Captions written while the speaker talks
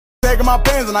leg in my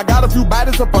pants, and I got a few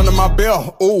bodies up under my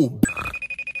belt. Ooh.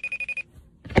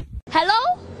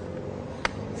 Hello?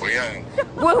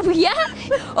 Where we at?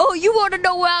 Oh, you wanna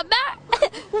know where I'm at?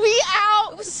 We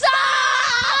outside!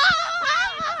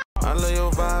 I love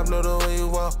your vibe, love the way you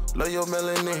walk, love your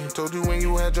melanin. Told you when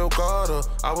you had your guard up,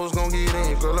 I was gon' get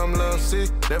in. Girl, I'm love sick,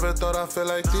 never thought I felt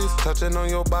like this. Touching on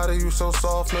your body, you so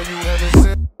soft, no you haven't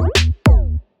seen.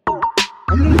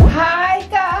 Hi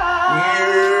guys!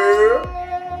 Yeah.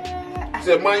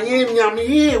 Said Miami, I'm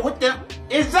here. What the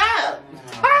is that?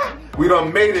 Ah. We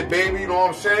done made it, baby, you know what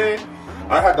I'm saying?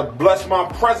 I had to bless my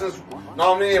presence, you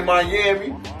know what I mean, in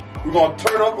Miami. We're gonna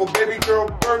turn up for baby girl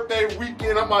birthday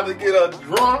weekend. I'm about to get her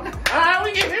drunk.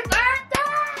 We get hit back.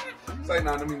 Say,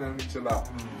 nah, let me chill out.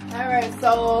 Alright,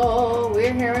 so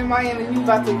we're here in Miami. We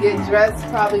about to get dressed,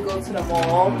 probably go to the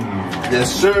mall.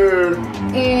 Yes, sir.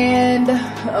 And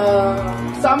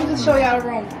so I'm gonna just show y'all the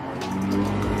room.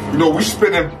 You know, we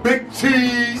spending big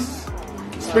cheese.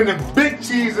 Spending big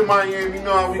cheese in Miami. You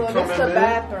know how we come in. So this is the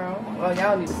bathroom. Well,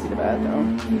 y'all need to see the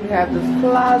bathroom. We have this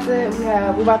closet.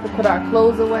 We're about to put our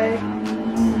clothes away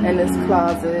in this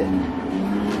closet.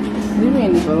 We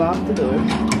ain't even locked the door.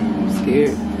 I'm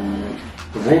scared.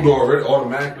 The room door already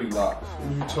automatically locked.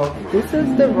 What are you talking about? This is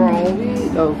the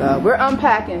room. Oh God, we're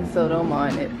unpacking, so don't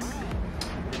mind it.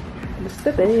 This is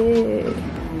the bed.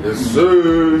 Yes,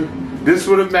 sir. This is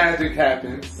where the magic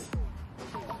happens.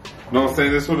 You know what I'm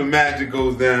saying? This is where the magic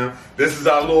goes down. This is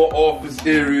our little office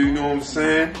area, you know what I'm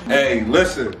saying? Hey,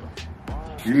 listen.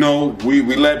 You know, we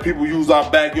let people use our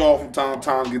backyard from time to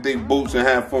time, get their boats and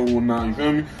have fun one night, you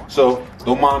feel me? So,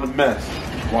 don't mind the mess.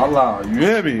 Voila, you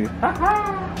hear me?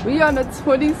 We on the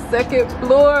 22nd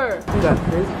floor. We got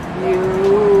this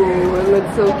view. It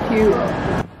looks so cute.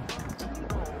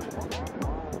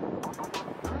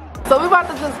 So we about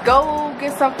to just go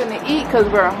get something to eat because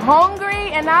we're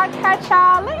hungry, and I'll catch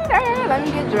y'all later. Let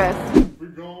me get dressed. We're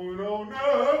going on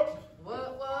up.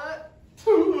 What?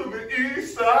 To the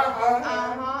east side.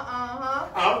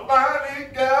 I finally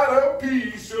got a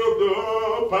piece of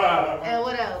the pie. And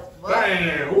what else? What?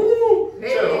 Damn, woo.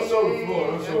 Hey. Show the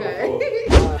floor, show the floor.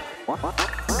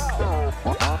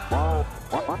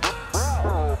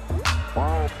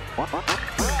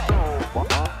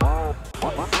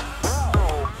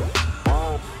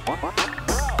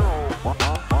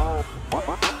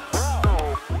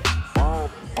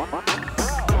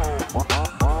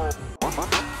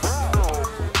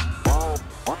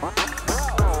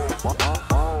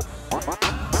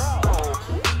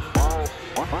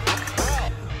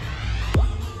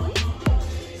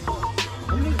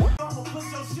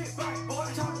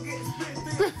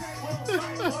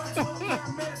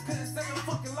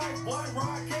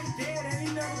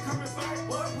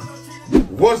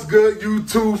 What's good,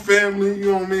 YouTube family?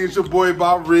 You know what I mean? It's your boy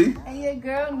Byre. And your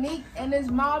girl Niq, and it's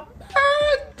my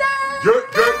birthday.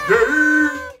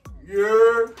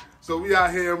 Yeah. So we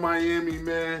out here in Miami,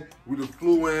 man. We done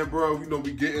flew in, bro. You know,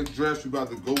 we getting dressed. We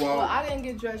about to go out. Well, I didn't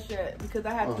get dressed yet because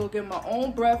I had to go get my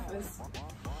own breakfast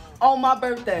on my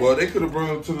birthday. Well, they could have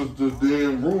brought it to the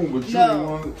damn room, but you no,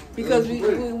 wanted, because we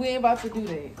ain't about to do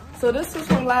that. So this is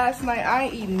from last night. I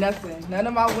ain't eat nothing. None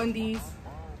of my Wendy's.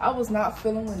 I was not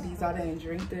feeling Wendy's. I didn't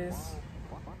drink this.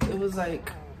 It was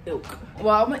like, ilk.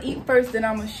 Well, I'm gonna eat first, then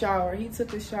I'm gonna shower. He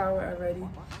took a shower already.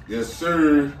 Yes,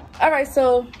 sir. All right,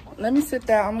 so let me sit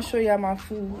down. I'm gonna show y'all my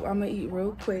food. I'm gonna eat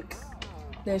real quick,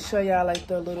 then show y'all like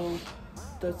the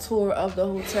tour of the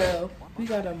hotel. We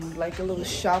got like a little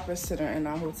shopper center in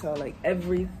our hotel, like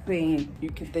everything you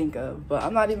can think of. But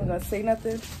I'm not even gonna say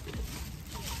nothing.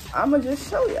 I'm gonna just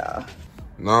show y'all.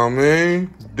 Know what I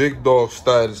mean? Big dog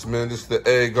status, man. This is the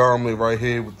egg omelet right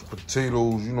here with the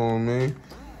potatoes, you know what I mean?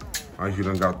 Right here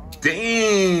done got,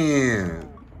 damn.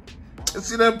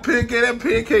 See that pancake? That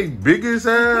pancake big as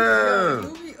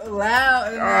hell.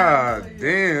 Loud. Ah,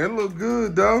 damn. It look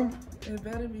good, though. It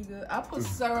better be good. I put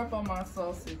syrup on my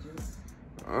sausages.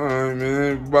 All right,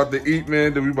 man. We about to eat,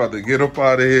 man. Then we about to get up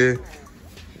out of here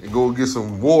and go get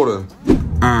some water. All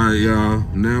right, y'all.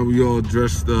 Now we all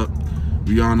dressed up.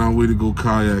 We on our way to go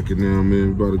kayaking now, man.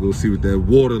 We about to go see what that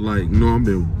water like. You know, I've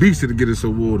been beasted to get us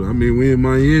some water. I mean, we in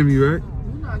Miami, right?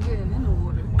 We're not getting in the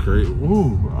water. Crazy.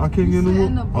 Whoa, I can't get in the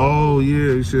water? Oh,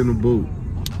 yeah, you sit in the boat.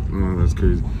 Oh, that's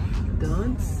crazy.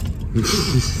 Dunce.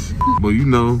 But you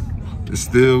know, it's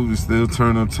still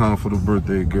turn up time for the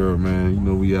birthday girl, man. You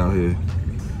know, we out here.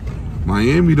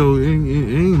 Miami, though, it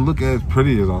ain't look as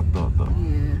pretty as I thought, though.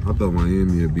 Yeah. I thought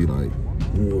Miami would be like,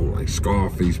 whoa, like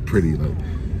Scarface pretty, like.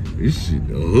 This shit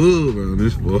the hood around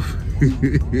this boy.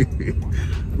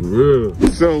 Real.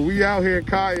 So we out here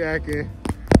kayaking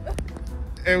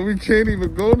and we can't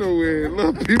even go nowhere.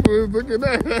 Look, people is looking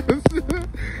at us.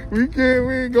 We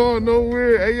ain't going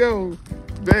nowhere. Hey, yo,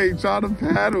 babe, try to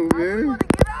paddle, man.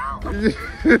 I just want to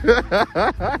get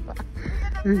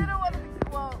out.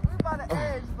 We by the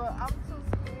edge, but I'm too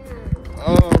scared.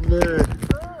 Oh, man.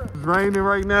 It's raining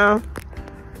right now,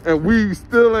 and we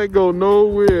still ain't go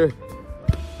nowhere.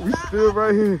 We still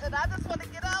right here. And I just want to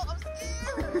get out. I'm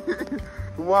scared.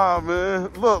 Wow, man.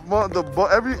 Look,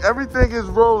 everything is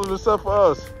rolling except for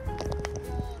us.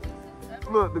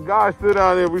 Look, the guy's still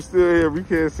down there. We still here. We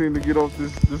can't seem to get off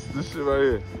this shit right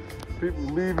here. People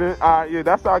leaving. All right, yeah,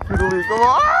 that's our cue to leave. Come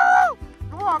on. Ah!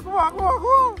 Come on.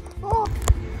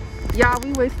 Y'all,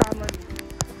 we waste our money.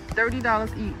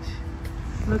 $30 each.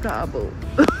 Look at our boat.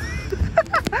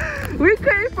 We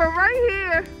came from right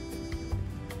here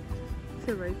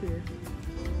to right there.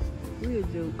 We a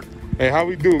joke. Hey, how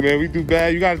we do, man? We do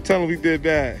bad? You gotta tell them we did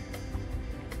bad.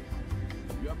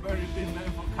 You're very big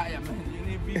man for kayak, man. You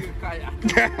need bigger kayak.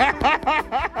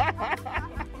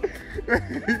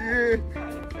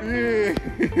 Yeah.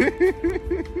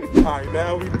 All right,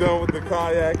 now we done with the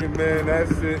kayaking, man. That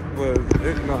shit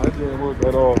it didn't work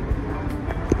at all.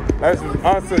 That's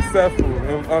unsuccessful.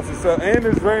 And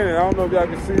it's raining. I don't know if y'all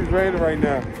can see it's raining right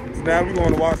now. So now we're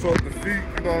going to wash off the feet,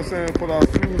 you know what I'm saying? Put our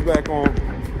shoes back on.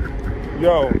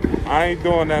 Yo, I ain't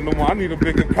doing that no more. I need a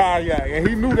bigger kayak. And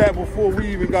he knew that before we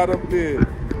even got up there.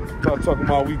 Start talking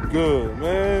about we good,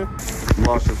 man.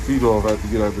 Wash your feet off after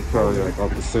you get out the kayak,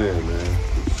 off the sand, man.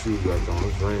 Put your shoes back on.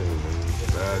 It's raining, man.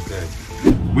 Bad day.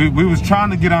 We was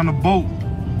trying to get on the boat.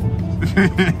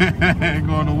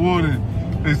 Go in the water.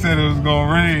 They said it was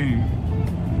gonna rain.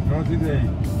 Not today.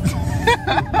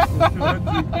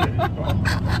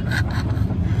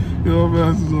 Yo,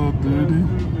 man, this is all dirty.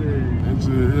 That's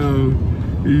it, yo.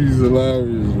 He's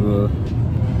hilarious, bro.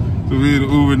 So we in the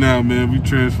Uber now, man. We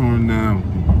transforming now.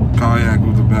 Kayak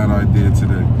was a bad idea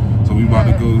today. So we about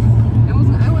to go. It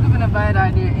would have been a bad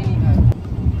idea anyway.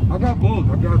 I got both.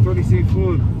 I got 26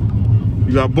 foot.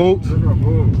 You got boats? I got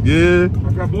both. Yeah.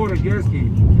 I got boat and jet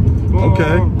ski.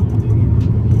 Okay.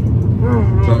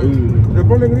 The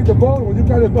problem with the boat, when you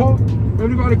got the boat,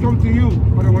 everybody comes to you.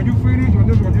 But when you finish, when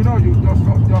you know, you just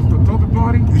the top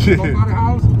party, nobody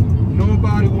house,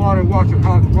 nobody want to watch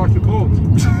the boat.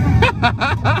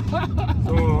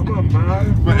 So I'm not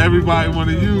mad. But everybody want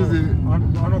to use it. I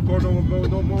don't call no more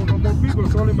people.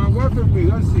 It's only my wife and me.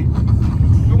 Let's see.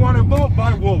 You want a boat?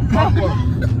 Buy one.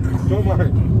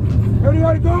 Nobody.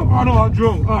 Everybody go? Oh no, I'm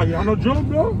drunk. Oh yeah, I'm not drunk,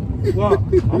 bro. What?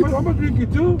 I'm gonna drink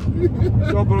it too.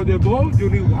 So, bro, the boat, you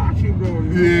need washing, bro.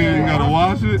 Yeah, you gotta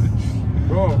wash it.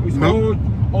 Bro, it's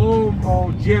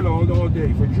all jello all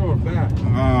day for sure, bad.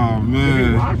 Oh You need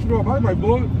man. wash, bro. Buy my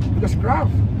boat, the scrap.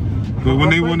 But when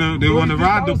they wanna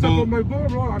ride the boat, my boat,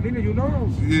 bro. I need it, you know.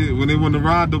 yeah, when they wanna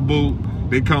ride the boat,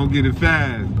 they come get it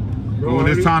fast. But when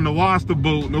it's time to wash the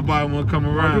boat, nobody wanna come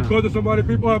around. You go to somebody,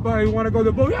 people about you wanna go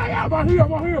to the boat. Yeah, I'm out here.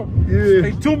 Yeah.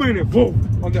 Hey, 2 minutes, boom,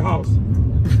 on the house.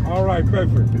 All right,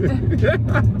 perfect.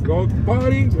 Go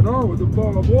party, you know, with the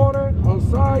ball of water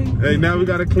outside. Hey, now we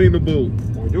gotta clean the boat.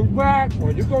 When you back,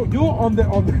 when you go, you on the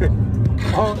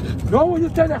no, when you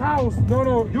turn the house,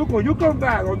 no, you come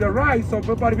back on the right, so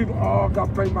everybody people, oh,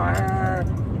 got paint my hair.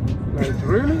 Like,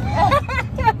 really?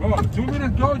 Oh, 2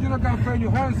 minutes ago, you don't got paint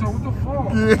your hair, so what the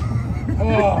fuck? Yeah.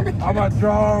 Oh, I'm not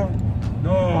drunk.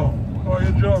 No. Oh,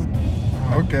 you're drunk.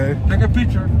 Okay. Take a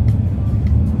picture.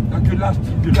 Like your last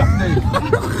name.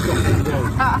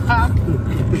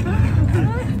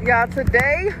 Y'all,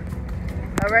 today,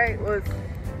 all right,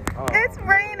 it's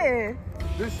raining.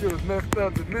 This shit was messed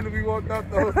up the minute we walked out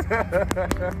the hotel.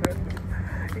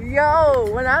 Yo,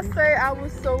 when I say I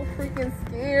was so freaking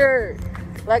scared.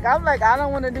 Like, I'm like, I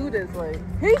don't want to do this. Like,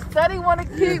 he steady want to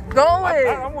keep going.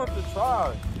 I want to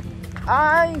try.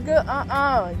 I ain't good.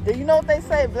 Do you know what they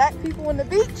say? Black people on the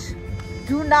beach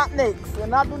do not mix.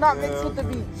 And I do not mix with the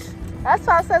beach. That's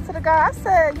why I said to the guy, I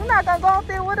said, you're not going to go out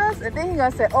there with us? And then he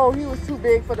going to say, oh, he was too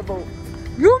big for the boat.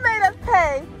 You made us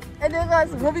pay. And then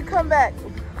when we come back,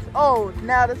 oh,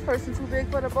 now this person too big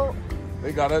for the boat?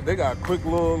 They got a quick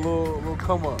little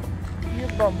come up. You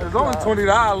bumper It's only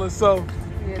 $20, so.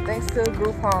 Yeah, thanks to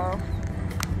Groupon.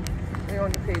 We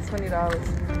only paid $20.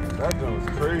 That joint was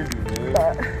crazy, man.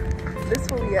 But this is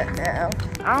where we at now.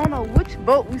 I don't know which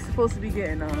boat we supposed to be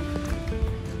getting on.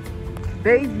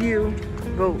 Bayview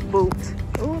boat.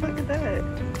 Oh, look at that.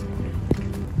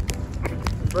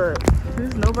 But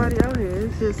there's nobody out here.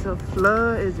 It's just a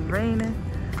flood. It's raining.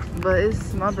 But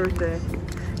it's my birthday.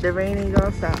 The rain ain't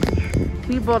gonna stop.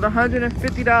 He bought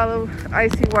 $150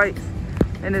 icy whites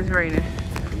and it's raining.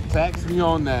 Tax me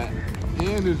on that.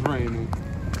 And it's raining.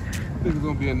 I think it's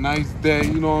gonna be a nice day,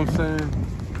 you know what I'm saying?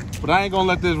 But I ain't gonna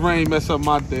let this rain mess up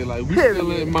my day. Like, we Period.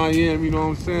 still in Miami, you know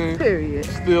what I'm saying? Period.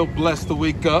 Still blessed to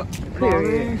wake up. You know what I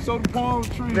Period. mean? Show the palm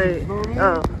trees, They, you know what I mean?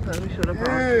 oh, let me show the palm.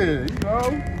 Yeah, you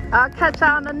know. I'll catch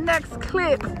y'all on the next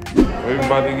clip.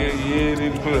 Everybody get,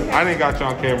 I didn't got you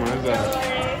on camera, is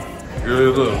that? Yeah,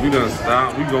 look, we done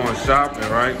stopped. We going shopping,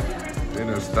 right? They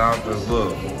done stopped us,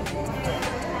 look.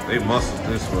 They muscled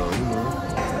this well, you know.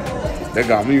 They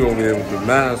got me over there with the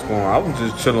mask on. I was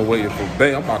just chilling waiting for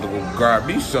Bay. I'm about to go grab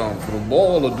me something for the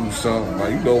ball or do something.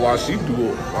 Like, you know, while she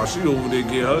over there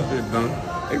get her shit done.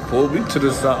 They pulled me to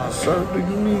the side. Sir, do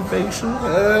you need facial?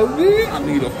 Hell yeah, I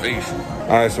need a facial. All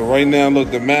right, so right now, look,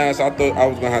 the mask, I thought I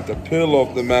was gonna have to peel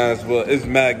off the mask, but it's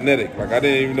magnetic. Like, I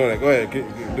didn't even know that. Go ahead,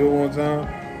 do it one time.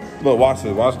 Look, watch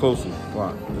this, watch closer.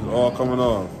 Watch, it's all coming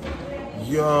off.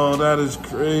 Yo, that is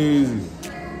crazy.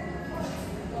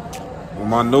 Well,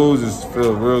 my nose is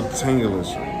feel real tingling.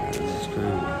 It's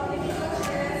crazy.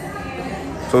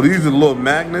 So these are little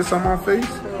magnets on my face?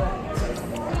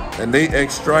 And they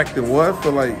extracted what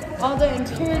for like? All the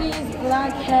impurities,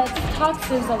 blackheads,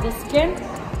 toxins of the skin.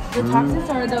 The toxins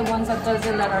are the ones that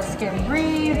doesn't let our skin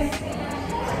breathe. There's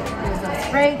those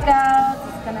breakouts.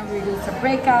 It's gonna reduce the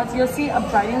breakouts. You'll see a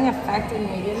brightening effect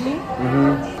immediately.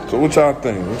 So what y'all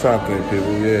think? What y'all think,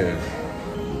 people? Yeah.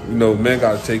 You know, men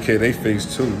gotta take care of their face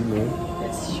too, you know.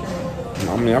 That's true.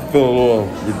 I mean, I feel a little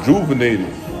rejuvenated.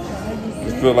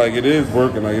 I feel like it is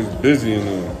working, like it's busy in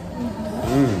there.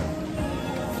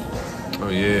 Oh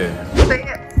yeah. Say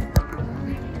it.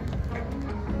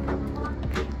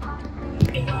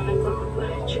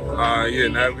 Yeah,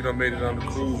 now we done made it on the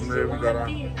cruise, man. We got our,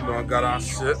 you know, I got our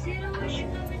ship.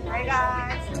 Hey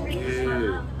guys.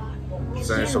 Yeah.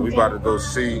 So we about to go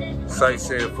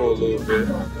sightseeing for a little bit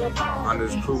on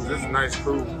this cruise. This is a nice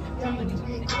cruise.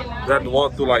 We have to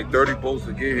walk through like 30 boats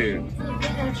to get here.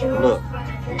 Look,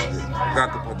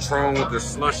 got the Patron with the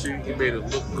slushy. He made it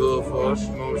look good for us,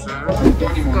 you know what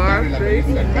I'm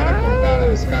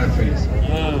saying? Scarface.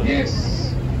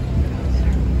 Yes.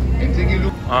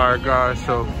 Alright guys,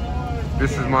 so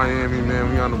this is Miami, man.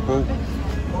 We on the boat.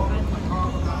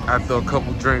 After a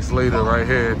couple drinks later, right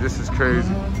here. This is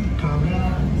crazy.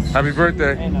 Happy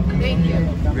birthday. Thank you.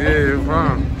 Yeah, no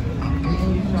problem.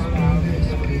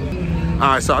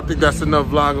 Alright, so I think that's enough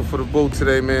vlogging for the boat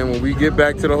today, man. When we get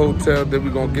back to the hotel, then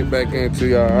we're gonna get back into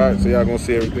y'all, alright? So y'all gonna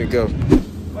see everything else.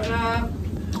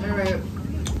 Alright,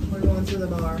 we're going to the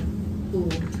bar. Ooh.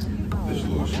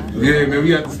 Yeah, man,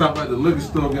 we have to stop at the liquor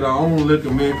store, get our own liquor,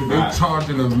 man, because they're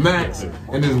charging the max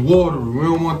and it's watery. We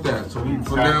don't want that. So we,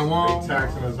 from now on, They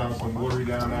taxing us out some watery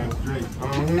down ass drinks.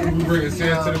 we bringing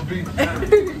sand to the beach.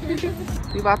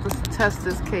 We about to test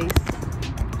this case.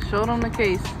 Show them the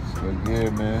case. Yeah,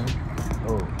 man.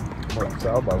 Oh,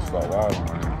 I'm about to start wilding,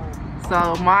 man.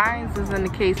 So mine's is in the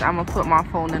case. I'm gonna put my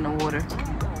phone in the water.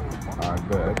 I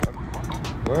bet.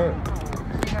 What?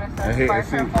 I hate to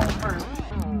see.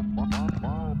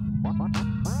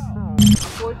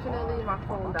 Unfortunately, my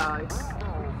phone died.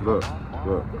 Look.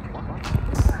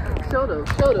 Show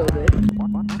those, babe.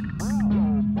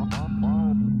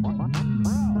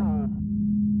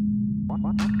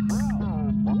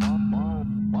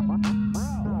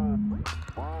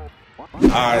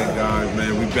 Alright guys,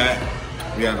 man, we back.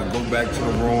 We had to go back to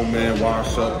the room, man,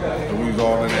 wash up. And we was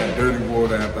all in that dirty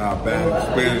water after our bad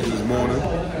experience this morning.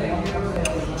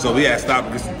 So we had to stop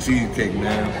and get some cheesecake,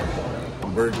 man.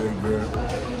 Birthday girl.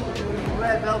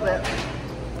 Red velvet.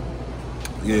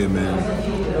 Yeah,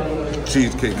 man.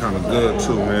 Cheesecake kind of good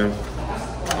too, man.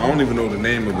 I don't even know the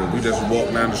name of it. We just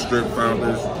walked down the strip, found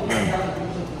this.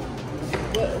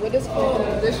 What is called?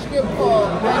 This strip called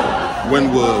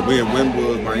Wynwood. We in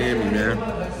Wynwood, Miami, man.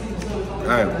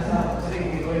 Alright.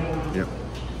 Yep.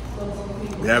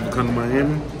 You ever come to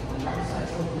Miami?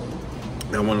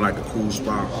 That one like a cool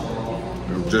spot.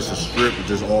 It was just a strip,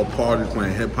 just all parties,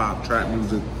 playing hip hop, trap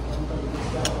music.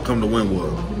 Come to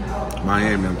Wynwood,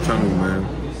 Miami. I'm telling you, man,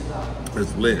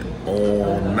 it's lit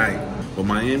all night. But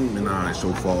Miami been alright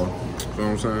so far. You know what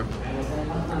I'm saying?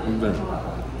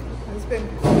 It's been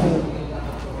cool.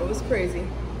 It was crazy.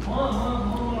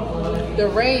 The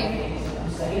rain.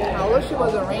 I wish it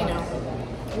wasn't raining.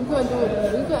 We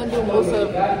couldn't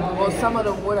do some of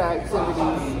the water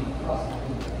activities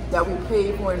that we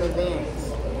paid for in advance.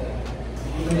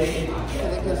 Because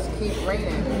it just keeps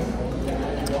raining.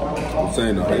 I'm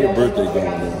saying though, how your birthday going,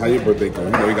 man? How your birthday going?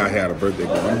 You know you gotta have a birthday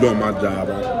going. I'm doing my job,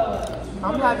 right?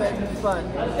 I'm having fun.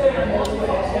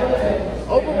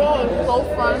 Overall, it's so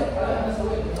fun.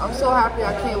 I'm so happy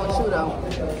I came with you though.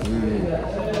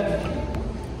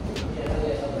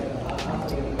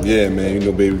 Yeah, man, you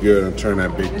know baby girl done turn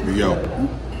that big to yo.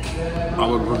 I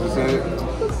was supposed to say it?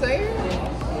 You can say it.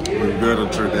 When girl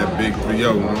trick that big 3-0, you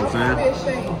know what I'm saying?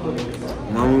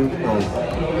 Moon? Oh.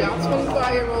 Y'all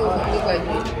 25-year-olds don't look like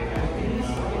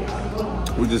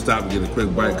me. We just stopped to get a quick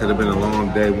bite because it's been a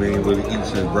long day. We ain't really eaten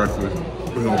since breakfast.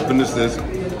 We're gonna finish this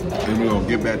and we're gonna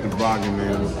get back to vlogging,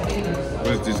 man.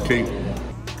 What's this cake?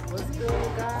 What's good,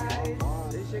 guys?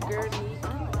 It's your girl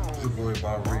Niq. It's your boy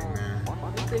Byre Niq, man.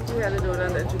 You think you had to do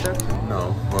another introduction?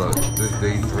 No, but this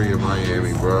day 3 in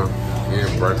Miami, bro.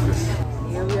 And breakfast.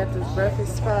 Yeah, we at this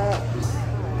breakfast spot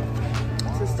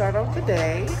to start off the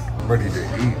day. Ready to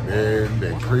eat, man.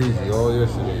 Been crazy all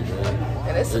yesterday, man.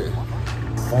 And it's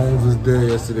phones was dead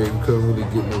yesterday. We couldn't really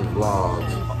get no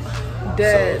vlogs.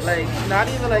 dead, so, like not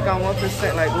even like on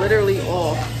 1%, like literally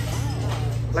off.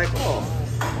 Like off.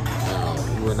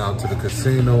 We went out to the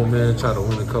casino, man, tried to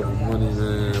win a couple money,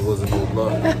 man. It wasn't no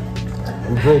luck.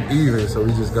 We broke even, so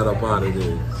we just got up out of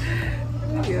there.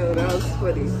 Yo, that was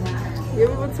funny. Yeah,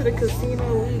 we went to the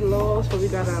casino, we lost, but we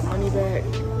got our money back.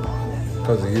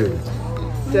 Because of you.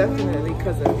 Definitely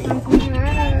because of me.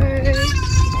 Hi.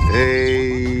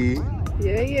 Hey.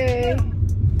 Yeah.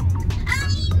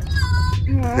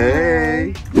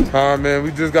 Hey. Hi, man.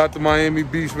 We just got to Miami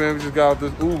Beach, man. We just got out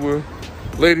this Uber.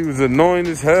 Lady was annoying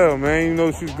as hell, man. You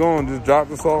know she's going. Just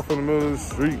dropped us off in the middle of the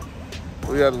street.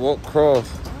 We had to walk across.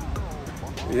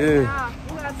 Yeah.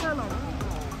 You gotta tell them.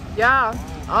 Yeah,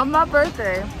 on my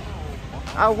birthday,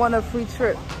 I won a free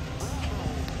trip.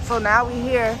 So now we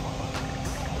here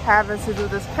having to do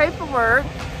this paperwork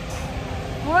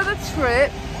for the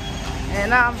trip.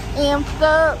 And I'm amped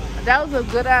up. That was a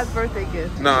good ass birthday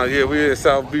gift. Nah, yeah, we at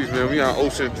South Beach, man. We on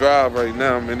Ocean Drive right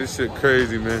now, man. This shit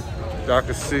crazy, man. Y'all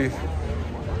can see.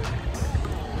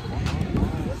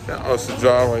 Ocean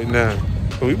Drive right now.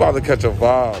 So we about to catch a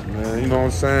vibe, man. You know what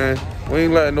I'm saying? We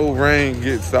ain't letting no rain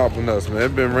get stopping us, man.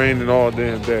 It's been raining all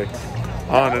damn day.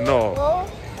 On and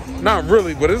off. Not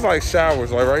really, but it's like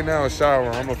showers. Like right now, it's showering.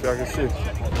 I don't know if y'all can see.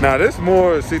 Now this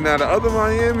more, see now the other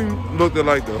Miami looked at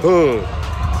like the hood.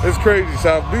 It's crazy,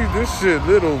 South Beach, this shit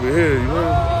lit over here, you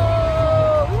know?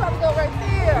 Oh, we about to go right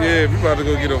there. Yeah, we about to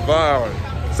go get a vibe.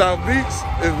 South Beach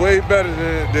is way better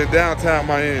than downtown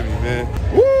Miami, man.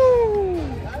 Woo!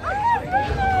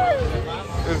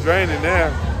 It's raining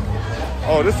now.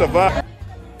 Oh, this a vibe.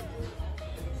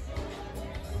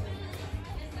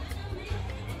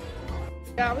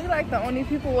 Yeah, we like the only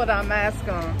people with our mask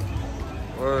on.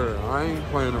 Word, I ain't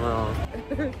playing around.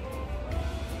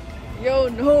 Yo,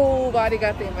 nobody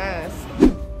got their mask.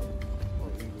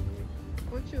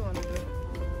 What you wanna do?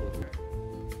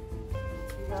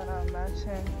 We got our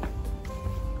matching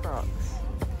Crocs.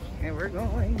 And we're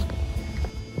going.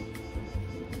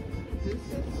 This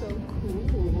is so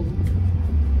cool.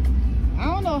 I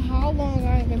don't know how long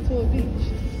I ain't been to a beach.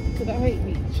 Because I hate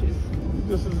beaches.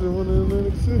 This is in one of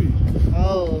Atlantic City.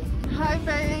 Oh. Hi,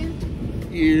 babe.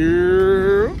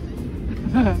 Yeah.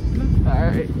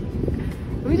 Alright.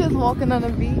 We just walking on the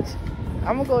beach.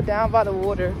 I'm gonna go down by the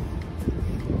water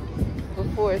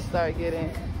before it start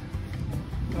getting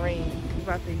rain. We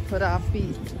about to put our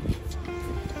feet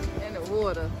in the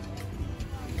water.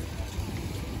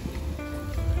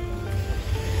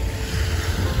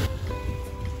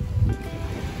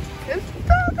 It's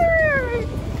thundering!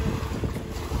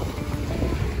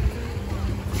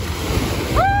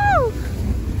 Woo!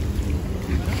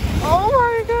 Oh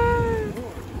my god!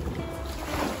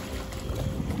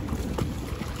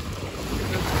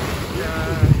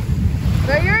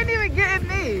 No, you ain't even getting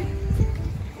me.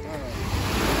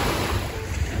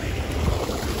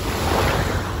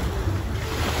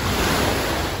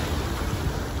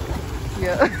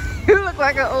 Yeah, you look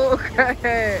like an old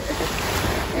crackhead.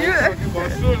 Yeah.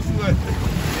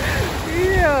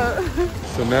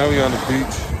 So now we on the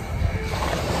beach.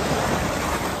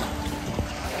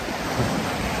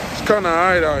 It's kind of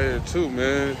alright out here too,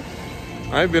 man.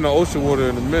 I ain't been in ocean water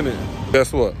in a minute.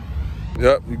 Guess what?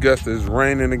 Yep, you guessed it. It's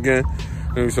raining again.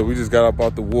 And so we just got up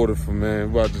out the water for,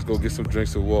 man. We're about to just go get some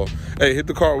drinks and walk. Hey, hit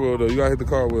the cartwheel though. You gotta hit the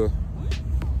cartwheel.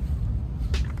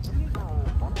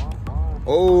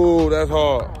 Oh, that's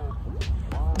hard.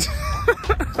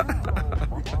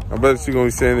 I bet she gonna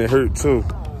be saying it hurt too.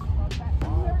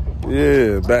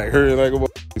 Yeah, back hurt like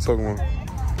what you talking about?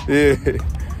 Yeah.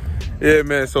 Yeah,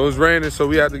 man. So it's raining, so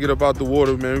we have to get up out the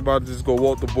water, man. We about to just go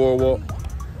walk the boardwalk.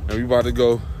 And we about to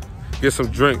go get some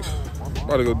drinks.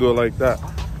 About to go do it like that.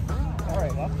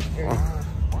 Alright, well,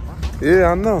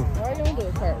 yeah, I know. why you don't do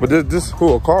a cartwheel? But this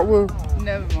who, a cartwheel?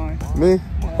 Never mind. Me?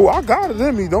 No. Who, I got it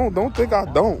in me. Don't think I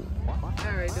don't.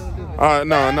 Alright, don't do it. Alright,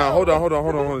 no, hold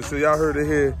on. So y'all heard it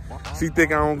here. She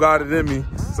think I don't got it in me,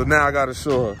 so now I gotta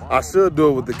show her. I should do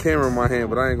it with the camera in my hand,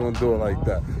 but I ain't gonna do it like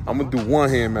that. I'm gonna do one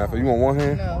hand method. You want one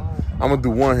hand? No. I'm gonna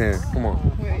do one hand. Come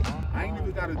on. Wait. I ain't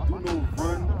even gotta do no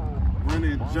run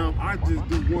and jump. I just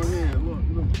do one hand.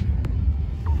 Look.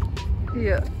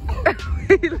 Yeah.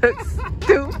 He looks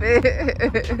stupid.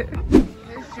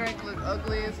 This drink looks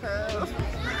ugly as hell.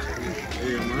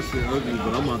 Yeah, my shit ugly,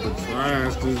 but I'm about to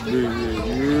trash this bitch.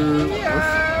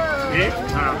 Yeah.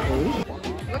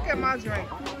 Look at my drink.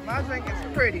 My drink is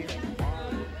pretty.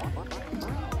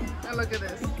 And look at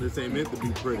this. This ain't meant to be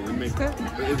pretty.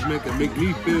 It's meant to make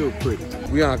me feel pretty.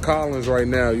 We on Collins right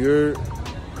now. We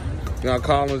on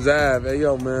Collins Ave. Hey,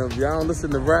 yo, man, if y'all don't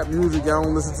listen to rap music, y'all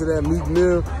don't listen to that Meek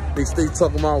Mill, they stay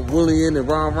talking about Willie in and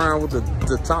round with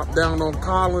the top down on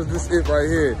Collins. This it right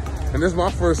here. And this is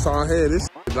my first time here. This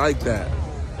like that.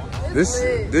 This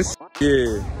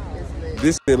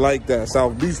shit like that.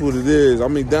 South Beach what it is. I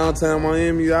mean, downtown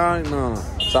Miami, y'all, nah.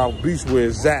 South Beach where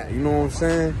it's at, you know what I'm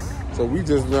saying? So we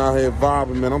just been out here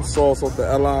vibing, man. I'm sauce off the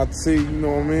LIT, you know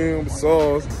what I mean? I'm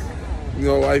sauce. You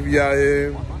know, wifey out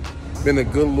here. Been a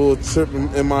good little trip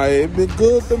in MIA. It been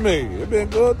good to me. It been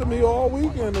good to me all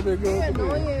weekend. It been good to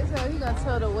me. He gonna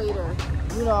tell the waiter,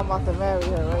 you know I'm about to marry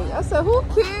her, right? I said, who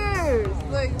cares?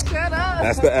 Like, shut up.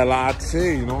 That's the LIT,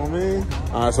 you know what I mean?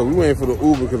 All right, so we waiting for the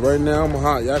Uber, because right now I'm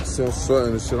hot. Y'all can see I'm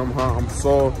sweating and shit. I'm hot, I'm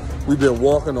sore. We been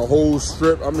walking the whole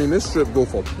strip. I mean, this strip go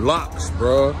for blocks,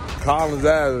 bro. Collins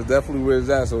Ave is definitely where it's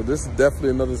at, so this is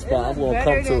definitely another spot I'm gonna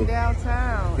come to.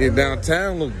 Downtown. Yeah,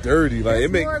 downtown look dirty. Like, it's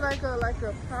it make more like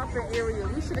a proper area.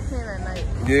 We should have came at night.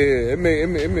 Yeah, it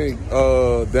make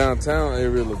downtown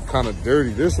area look kind of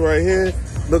dirty. This right here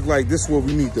look like this is where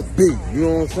we need to be. You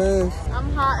know what I'm saying?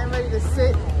 I'm hot and ready to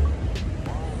sit.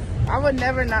 I would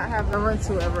never not have a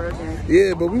rental ever again.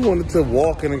 Yeah, but we wanted to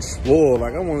walk and explore.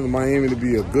 Like, I wanted Miami to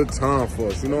be a good time for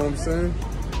us. You know what I'm saying?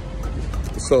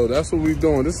 So that's what we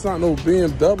doing. This is not no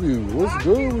BMW. What's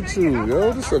good with you,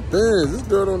 yo? This is a Benz. This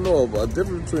girl don't know about the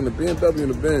difference between the BMW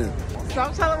and the Benz.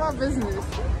 Stop telling my business.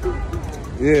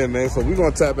 Yeah, man. So we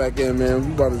gonna tap back in, man.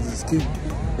 We about to just keep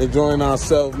enjoying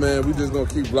ourselves, man. We just gonna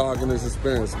keep vlogging this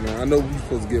experience, man. I know we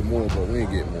supposed to get more, but we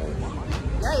ain't getting more.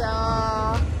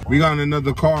 Yeah. We got in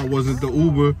another car. It wasn't the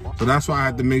Uber, so that's why I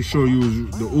had to make sure you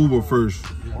was the Uber first.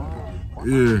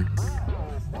 Yeah.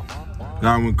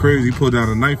 That went crazy. He pulled out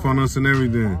a knife on us and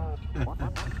everything.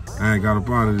 I ain't got up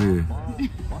out of there.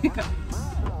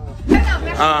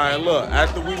 All right, look.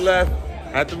 After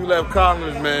we left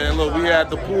Collins, man. Look, we at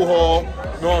the pool hall. You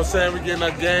know what I'm saying? We getting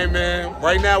that game, man.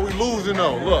 Right now we losing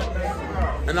though. Look,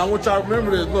 and I want y'all to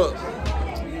remember this. Look,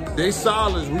 they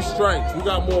solids. We strikes. We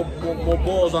got more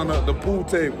balls on the pool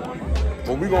table.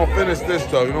 But we gonna finish this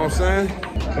though. You know what I'm saying?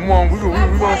 Come on, we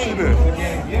gonna see this.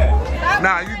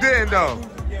 Nah, you didn't though.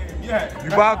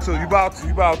 You about to.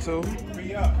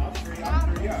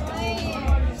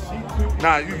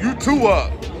 Nah, you two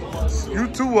up. You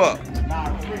two up.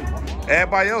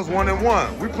 Everybody else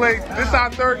 1-1. We played, this our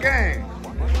third game.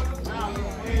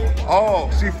 Oh,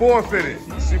 she forfeited.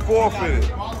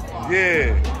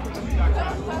 Yeah.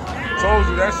 Told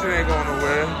you that shit ain't going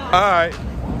nowhere. All right.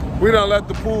 We done left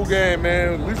the pool game,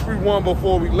 man. At least we won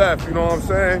before we left, you know what I'm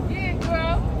saying? Yeah,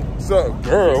 girl. What's up,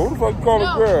 girl? Who the fuck you call a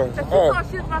girl? She thought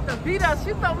she was about to beat us.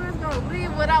 She thought we was going to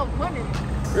leave without winning.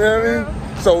 You know what I mean?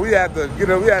 So we had to get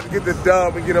the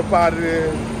dub and get up out of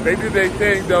there. They did their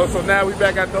thing though, so now we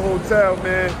back at the hotel,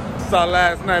 man. It's our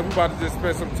last night. We about to just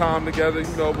spend some time together,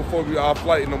 you know, before we our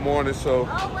flight in the morning. So.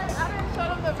 Oh wait, I didn't show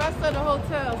them the rest of the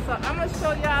hotel, so I'm gonna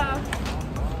show y'all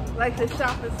like the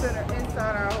shopping center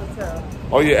inside our hotel.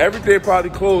 Oh yeah, everything probably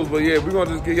closed, but yeah, we're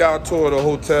gonna just give y'all a tour of the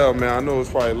hotel, man. I know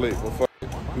it's probably late, but fuck it.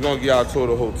 We're gonna give y'all a tour of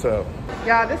the hotel.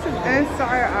 Y'all, this is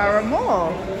inside our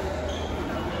mall.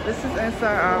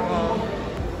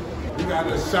 We got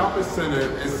a shopping center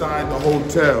inside the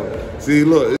hotel. See,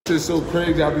 look, it's just so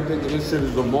crazy. I be thinking this shit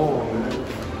is the mall, man.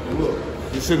 And look,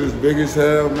 this shit is big as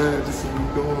hell, man. This is what we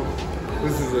doing.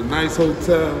 This is a nice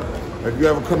hotel. If you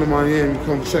ever come to Miami,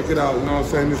 come check it out. You know what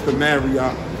I'm saying? This is the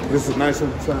Marriott. This is a nice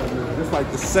hotel, man. This is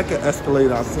like the second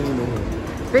escalator I've seen in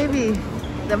here. Baby,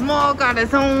 the mall got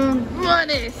its own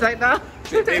money. It's like that.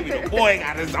 Baby, the boy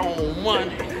got his own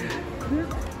money.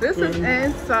 This is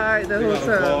inside the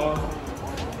hotel.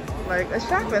 Like a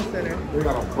shopping center. They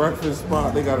got a breakfast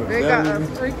spot. They got a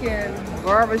freaking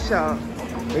barbershop.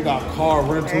 They got car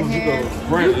rentals. You can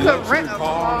rent a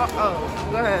car. Oh,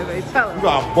 go ahead, baby. Tell them. You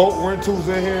got boat rentals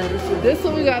in here. This is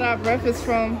where we got our breakfast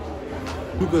from.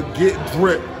 You could get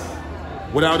drip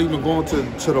without even going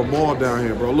to the mall down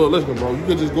here, bro. Look, listen, bro. You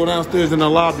could just go downstairs in the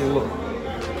lobby and look.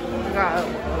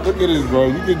 Look at this, bro.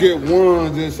 You could get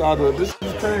ones inside of this.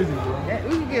 Is crazy, bro. Yeah, we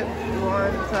can get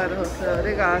ones inside the hotel.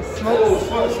 They got smoke. Oh,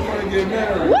 fuck, somebody get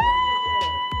married. Woo!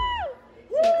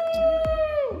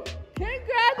 Woo!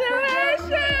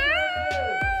 Congratulations!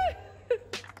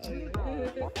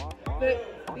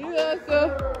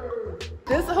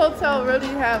 hotel really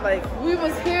had like, we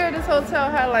was here, this hotel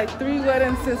had like 3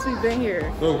 weddings since we've been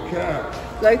here. No cap.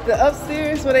 Like the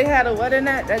upstairs where they had a wedding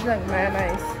at, that junk mad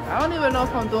nice. I don't even know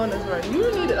if I'm doing this right.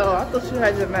 You need it. Oh, I thought you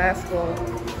had your mask on.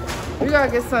 We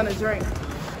gotta get something to drink.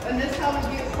 And this is how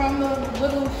we get from the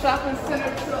little shopping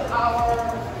center to our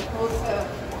hotel.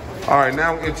 All right,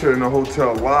 now we're entering the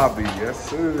hotel lobby. Yes,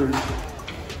 sir.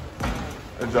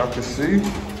 As y'all can see,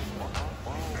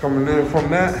 coming in from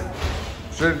that,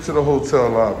 straight to the hotel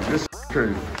lobby. This is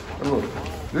crazy. And look,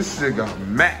 this shit got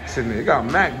Macs in there. It got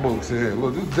MacBooks in here.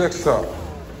 Look, this desktop.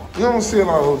 You don't see a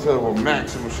lot of hotels with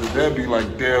Macs and shit. That'd be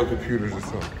like Dell computers or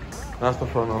something. That's the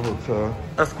front of the hotel.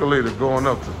 Escalator going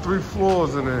up to 3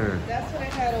 floors in there. That's where they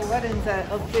had the weddings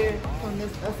at, up there from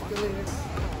this escalator.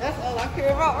 That's all I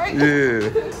care about, right? Yeah.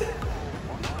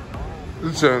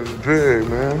 This joint is big,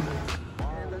 man.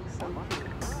 It looks so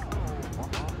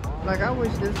cute. Like, I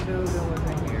wish this building was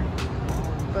in here.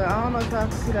 But I don't know if y'all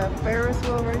can see that Ferris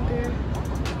wheel right there.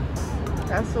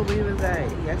 That's where we was at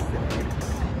yesterday.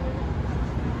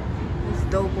 It's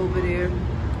dope over there.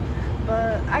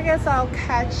 But I guess I'll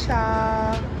catch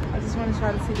y'all. I just want to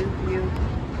try to see this view.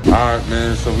 All right,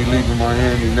 man. So we leaving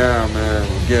Miami now, man.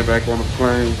 We'll get back on the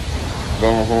plane,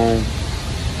 going home,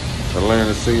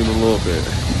 Atlanta, see you in a little bit.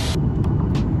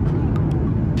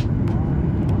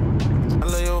 I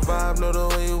love your vibe, know the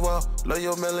way you walk, love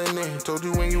your melanin. Told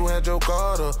you when you had your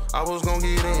guard up, I was gonna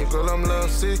get in. Girl, I'm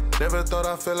love sick. Never thought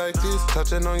I felt like this.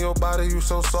 Touching on your body, you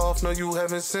so soft, no, you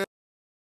haven't seen.